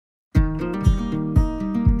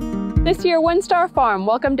This year, WinStar Farm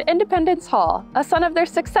welcomed Independence Hall, a son of their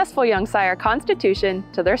successful young sire Constitution,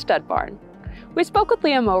 to their stud barn. We spoke with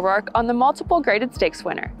Liam O'Rourke on the multiple graded stakes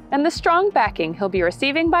winner and the strong backing he'll be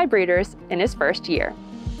receiving by breeders in his first year.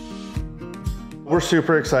 We're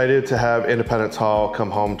super excited to have Independence Hall come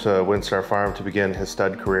home to WinStar Farm to begin his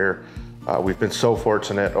stud career. We've been so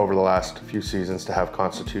fortunate over the last few seasons to have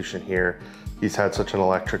Constitution here. He's had such an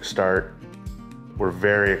electric start. We're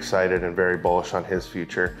very excited and very bullish on his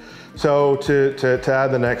future. So to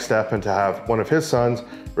add the next step and to have one of his sons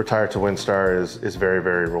retire to WinStar is very,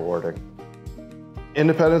 very rewarding.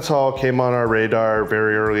 Independence Hall came on our radar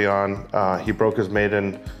very early on. He broke his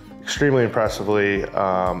maiden extremely impressively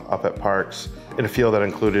up at Parks in a field that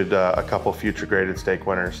included a couple future graded stake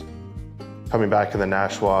winners. Coming back to the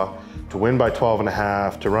Nashua, to win by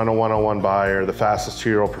 12.5, to run a 101 buyer, the fastest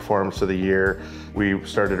 2-year-old performance of the year, we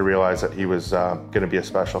started to realize that he was going to be a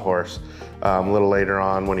special horse. A little later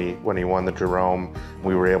on, when he won the Jerome,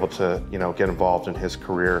 we were able to get involved in his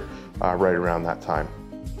career right around that time.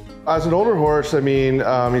 As an older horse, I mean,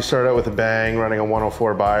 he started out with a bang, running a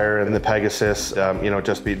 104 buyer in the Pegasus,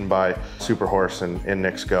 just beaten by Super Horse in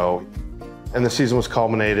Nick's Go. And the season was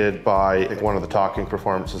culminated by one of the talking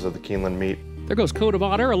performances of the Keeneland meet. There goes Code of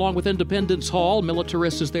Honor along with Independence Hall.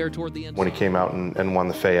 Militarist is there toward the end. When he came out and won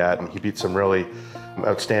the Fayette, he beat some really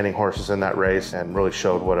outstanding horses in that race and really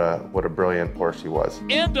showed what a brilliant horse he was.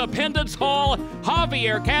 Independence Hall,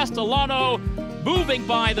 Javier Castellano, moving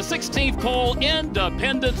by the 16th pole.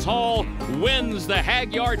 Independence Hall wins the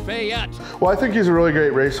Hagyard Fayette. Well, I think he's a really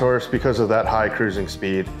great racehorse because of that high cruising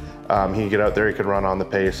speed. He could get out there, he could run on the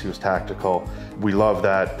pace, he was tactical. We love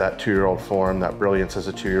that 2-year-old form, that brilliance as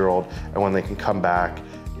a 2-year-old, and when they can come back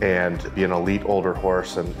and be an elite older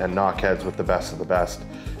horse and knock heads with the best of the best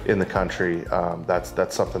in the country,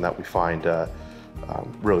 that's something that we find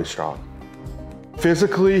really strong.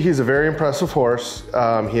 Physically, he's a very impressive horse.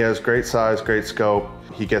 He has great size, great scope.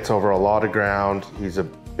 He gets over a lot of ground. He's a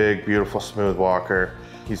big, beautiful, smooth walker.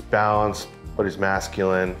 He's balanced, but he's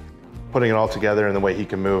masculine. Putting it all together in the way he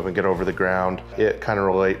can move and get over the ground, it kind of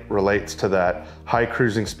relates to that high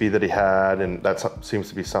cruising speed that he had, and that seems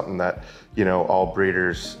to be something that all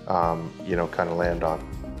breeders kind of land on.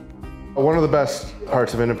 One of the best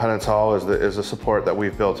parts of Independence Hall is the support that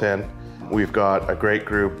we've built in. We've got a great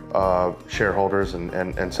group of shareholders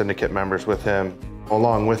and syndicate members with him.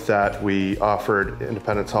 Along with that, we offered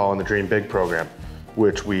Independence Hall in the Dream Big program,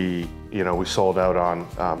 which we sold out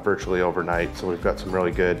on virtually overnight. So we've got some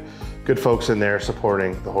really good folks in there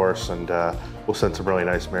supporting the horse, and we'll send some really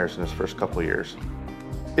nice mares in his first couple of years.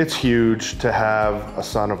 It's huge to have a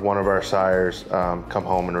son of one of our sires come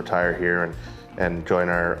home and retire here and join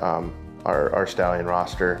our stallion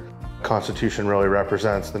roster. Constitution really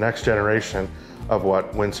represents the next generation of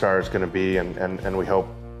what WinStar is going to be, and we hope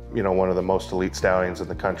one of the most elite stallions in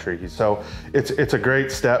the country. So it's a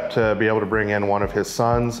great step to be able to bring in one of his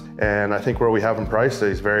sons, and I think where we have him priced,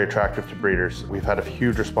 he's very attractive to breeders. We've had a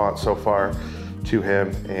huge response so far to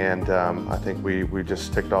him, and I think we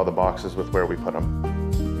just ticked all the boxes with where we put him.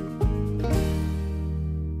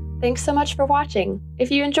 Thanks so much for watching.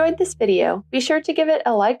 If you enjoyed this video, be sure to give it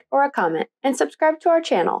a like or a comment and subscribe to our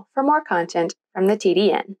channel for more content from the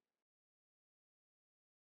TDN.